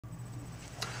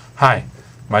Hi,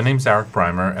 my name's Eric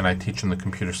Breimer and I teach in the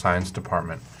computer science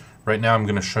department. Right now I'm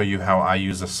going to show you how I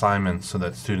use assignments so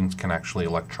that students can actually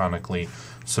electronically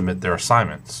submit their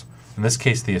assignments. In this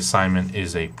case, the assignment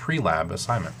is a pre-lab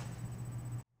assignment.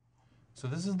 So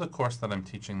this is the course that I'm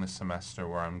teaching this semester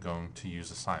where I'm going to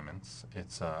use assignments.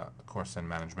 It's a course in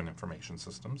Management Information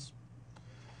Systems.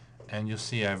 And you'll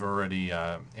see I've already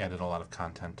added a lot of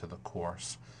content to the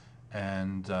course.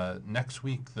 And next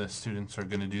week the students are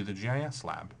going to do the GIS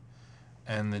lab.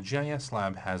 And the GIS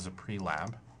lab has a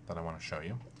pre-lab that I want to show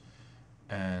you.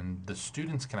 And the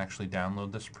students can actually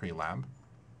download this pre-lab.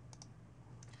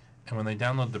 And when they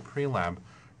download the pre-lab,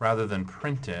 rather than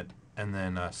print it and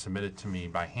then submit it to me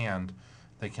by hand,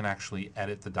 they can actually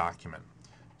edit the document.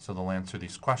 So they'll answer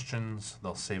these questions,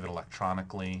 they'll save it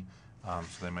electronically.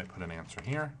 So they might put an answer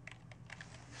here.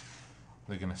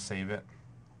 They're going to save it.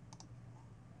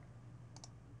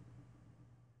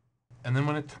 And then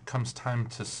when it comes time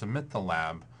to submit the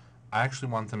lab, I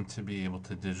actually want them to be able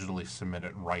to digitally submit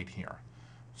it right here.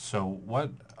 So what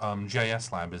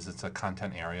GIS lab is, it's a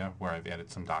content area where I've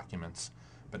added some documents,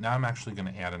 but now I'm actually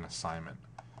going to add an assignment.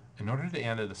 In order to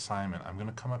add an assignment, I'm going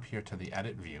to come up here to the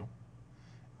edit view,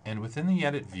 and within the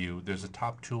edit view there's a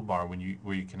top toolbar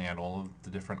where you can add all of the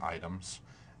different items,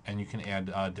 and you can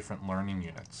add different learning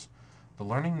units. The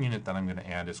learning unit that I'm going to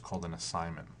add is called an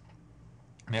assignment.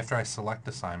 And after I select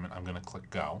assignment, I'm going to click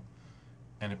go,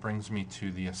 and it brings me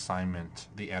to the assignment,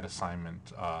 the add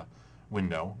assignment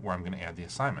window where I'm going to add the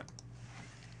assignment.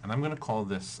 And I'm going to call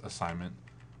this assignment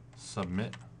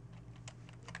submit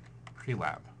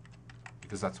pre-lab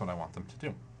because that's what I want them to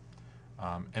do.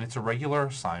 And it's a regular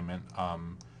assignment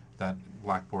that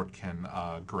Blackboard can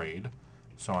grade.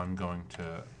 So I'm going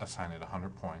to assign it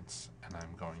 100 points, and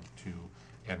I'm going to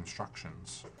add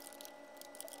instructions.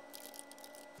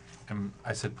 And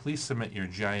I said, please submit your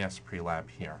GIS pre-lab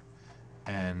here.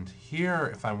 And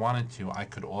here, if I wanted to, I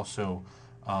could also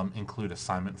include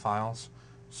assignment files.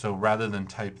 So rather than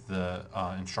type the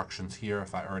instructions here,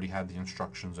 if I already had the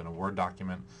instructions in a Word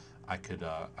document, I could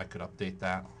update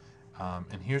that.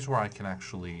 And here's where I can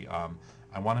actually,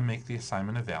 I want to make the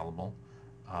assignment available.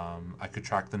 I could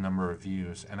track the number of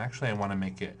views, and actually I want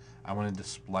to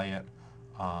display it.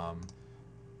 I'm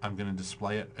going to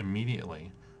display it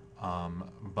immediately.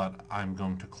 But I'm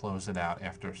going to close it out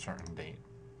after a certain date.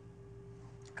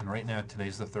 And right now,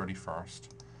 today's the 31st,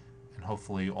 and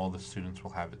hopefully all the students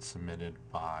will have it submitted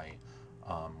by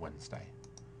Wednesday,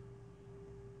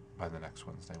 by the next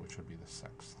Wednesday, which would be the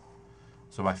 6th.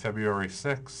 So by February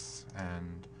 6th,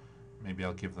 and maybe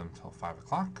I'll give them till 5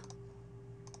 o'clock.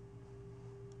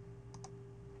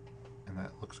 And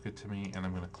that looks good to me, and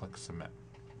I'm going to click submit.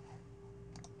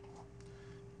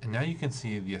 And now you can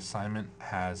see the assignment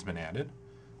has been added,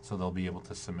 so they'll be able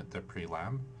to submit their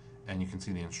pre-lab, and you can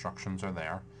see the instructions are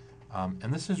there.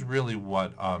 And this is really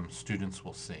what students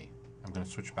will see. I'm going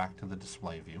to switch back to the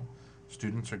display view.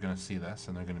 Students are going to see this,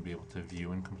 and they're going to be able to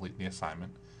view and complete the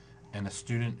assignment. And a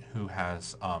student who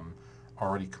has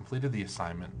already completed the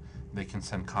assignment, they can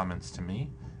send comments to me,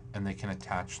 and they can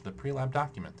attach the pre-lab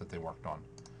document that they worked on.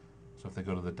 So if they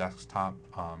go to the desktop,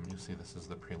 you'll see this is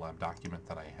the pre-lab document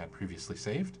that I had previously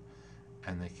saved,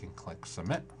 and they can click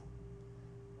submit,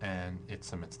 and it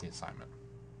submits the assignment.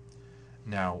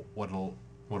 Now,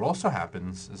 what also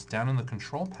happens is down in the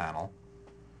control panel,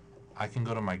 I can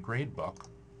go to my gradebook,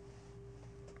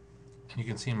 and you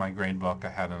can see in my gradebook I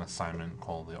had an assignment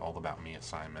called the All About Me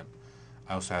assignment.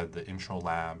 I also had the intro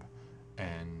lab,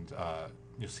 and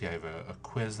you'll see I have a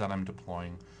quiz that I'm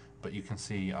deploying, but you can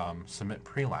see submit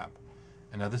pre-lab.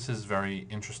 And now this is very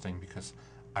interesting because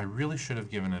I really should have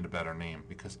given it a better name,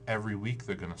 because every week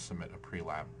they're going to submit a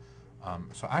pre-lab.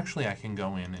 So actually I can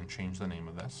go in and change the name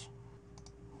of this.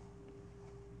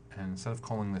 And instead of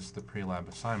calling this the pre-lab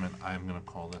assignment, I'm going to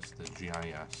call this the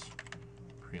GIS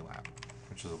pre-lab,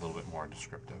 which is a little bit more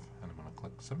descriptive. And I'm going to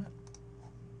click submit.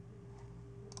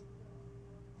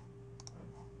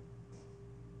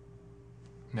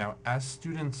 Now, as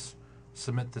students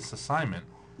submit this assignment,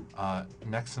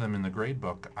 next to them in the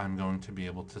gradebook, I'm going to be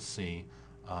able to see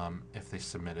if they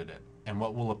submitted it. And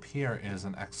what will appear is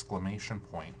an exclamation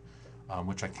point,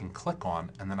 which I can click on,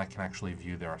 and then I can actually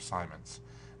view their assignments.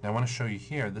 Now I want to show you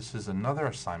here, this is another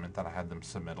assignment that I had them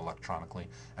submit electronically,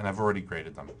 and I've already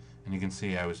graded them. And you can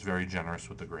see I was very generous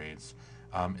with the grades.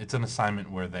 It's an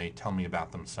assignment where they tell me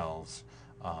about themselves,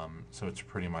 so it's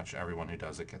pretty much everyone who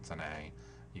does it gets an A.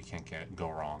 You can't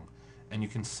go wrong. And you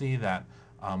can see that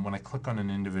when I click on an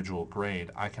individual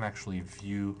grade, I can actually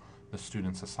view the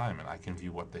student's assignment. I can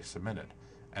view what they submitted.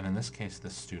 And in this case,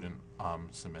 this student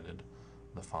submitted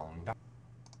the following document.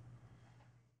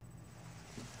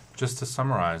 Just to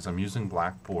summarize, I'm using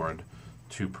Blackboard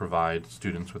to provide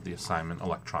students with the assignment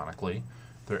electronically.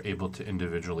 They're able to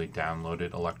individually download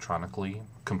it electronically,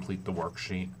 complete the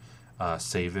worksheet,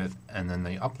 save it, and then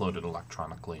they upload it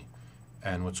electronically.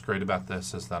 And what's great about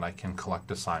this is that I can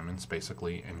collect assignments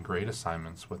basically and grade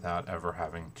assignments without ever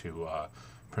having to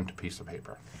print a piece of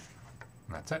paper.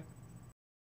 And that's it.